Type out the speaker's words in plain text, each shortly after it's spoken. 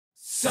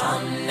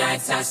Some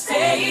nights I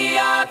stay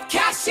up,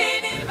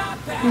 cashing in my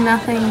bag.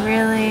 Nothing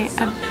really,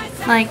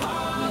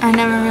 I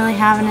never really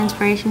have an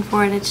inspiration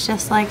for it. It's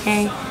just like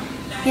a,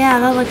 yeah,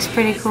 that looks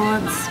pretty cool,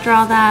 let's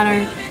draw that,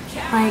 or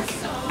like,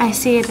 I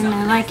see it and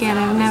I like it.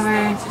 I've never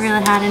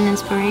really had an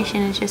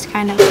inspiration, it just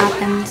kind of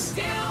happens.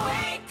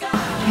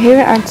 My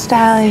favorite art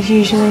style is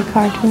usually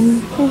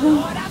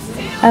cartoonism.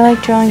 I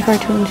like drawing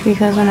cartoons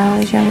because when I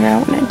was younger I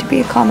wanted to be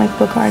a comic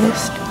book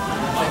artist.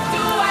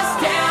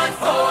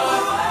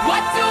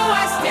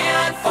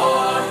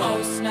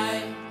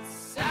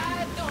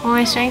 Well,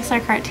 my strengths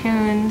are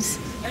cartoons,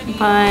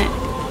 but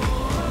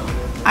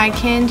I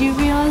can do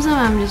realism,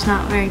 I'm just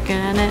not very good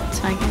at it,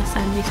 so I guess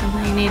that'd be something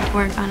I need to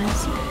work on,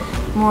 is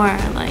more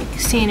like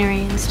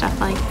scenery and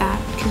stuff like that.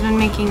 Because when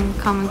making a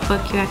comic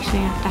book, you actually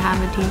have to have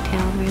a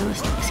detailed,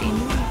 realistic scenery.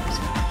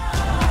 So.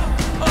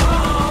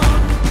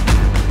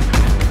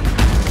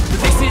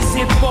 This is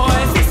it,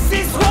 boys, this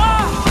is what